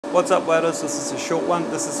What's up welders, this is a short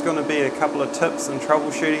one. This is going to be a couple of tips and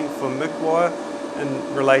troubleshooting for MIG wire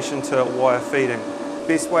in relation to wire feeding.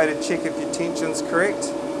 Best way to check if your tension's correct,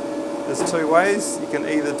 there's two ways. You can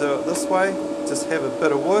either do it this way, just have a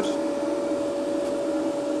bit of wood,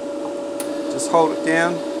 just hold it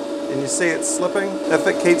down and you see it slipping. If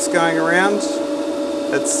it keeps going around,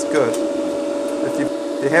 it's good. If you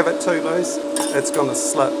have it too loose, it's going to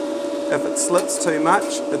slip. If it slips too much,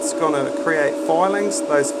 it's going to create filings.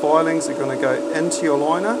 Those filings are going to go into your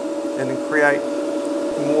liner and create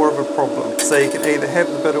more of a problem. So you can either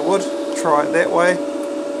have the bit of wood, try it that way,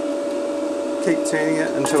 keep turning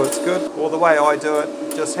it until it's good, or the way I do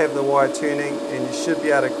it, just have the wire turning and you should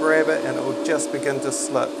be able to grab it and it will just begin to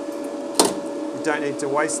slip. You don't need to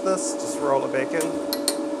waste this, just roll it back in.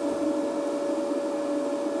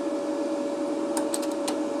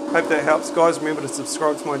 Hope that helps guys. Remember to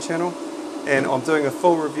subscribe to my channel, and I'm doing a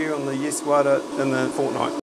full review on the Yeswelder in the fortnight.